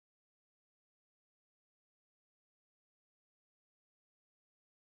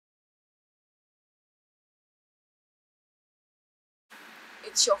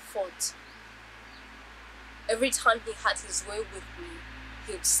it's your fault. Every time he had his way with me,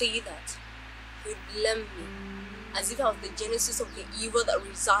 he would say that. He would blame me, as if I was the genesis of the evil that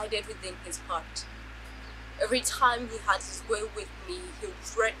resided within his heart. Every time he had his way with me, he would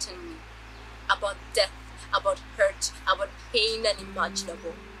threaten me about death, about hurt, about pain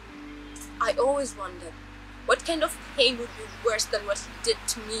unimaginable. I always wondered, what kind of pain would be worse than what he did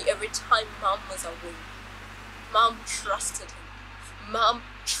to me every time Mom was away? Mom trusted him. Mom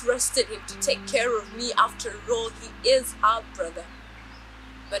trusted him to take care of me. After all, he is her brother.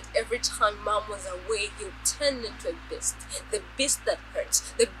 But every time Mom was away, he would turn into a beast. The beast that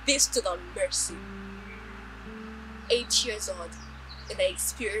hurts, the beast without mercy. 8 years old, and I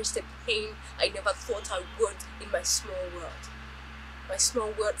experienced a pain I never thought I would in my small world. My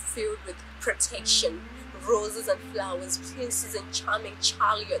small world filled with protection, roses and flowers, princes and charming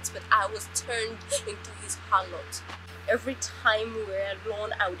chariots, but I was turned into his harlot. Every time we were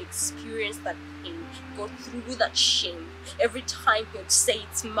alone, I would experience that pain, go through that shame. Every time he would say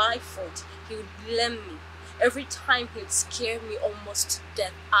it's my fault, he would blame me. Every time he would scare me almost to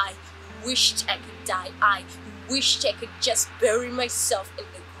death, I wished I could die. I wished I could just bury myself in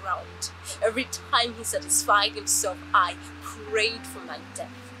the ground. Every time he satisfied himself, I prayed for my death.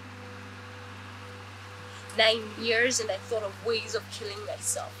 9 years, and I thought of ways of killing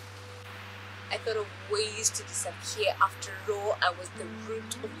myself. I thought of ways to disappear. After all, I was the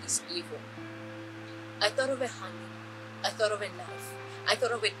root of this evil. I thought of a hanging. I thought of a knife. I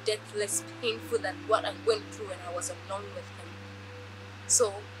thought of a death less painful than what I went through when I was alone with him.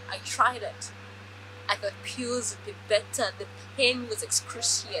 So I tried it. I thought pills would be better. The pain was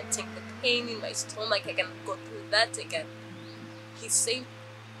excruciating. The pain in my stomach, I cannot go through that again. He saved me.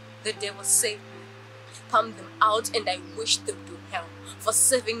 The devil saved me. Pumped them out, and I wished them to hell for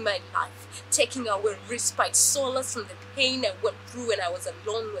saving my life, taking away respite, solace from the pain I went through when I was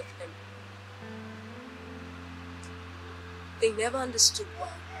alone with him. They never understood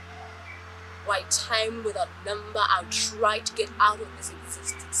why time without number I would try to get out of this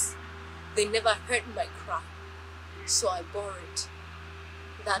existence. They never heard my cry, so I bore it.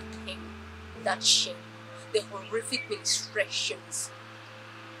 That pain, that shame, the horrific ministrations.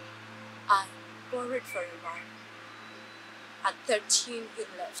 I bore it for a while. At 13, he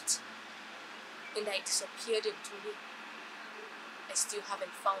left, and I disappeared into me. I still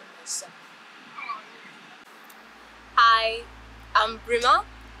haven't found myself. Hi, I'm Breema.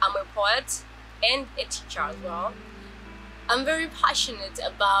 I'm a poet and a teacher as well. I'm very passionate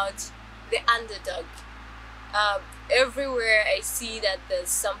about the underdog. Everywhere I see that there's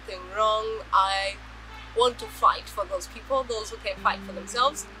something wrong, I want to fight for those people, those who can fight for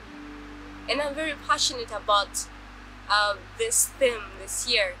themselves. And I'm very passionate about this theme this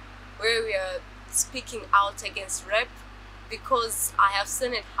year, where we are speaking out against rape, because I have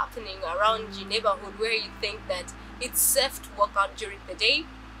seen it happening around your neighborhood, where you think that it's safe to walk out during the day,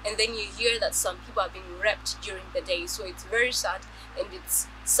 and then you hear that some people are being raped during the day. So it's very sad, and it's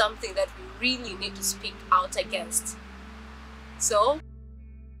something that we really need to speak out against. So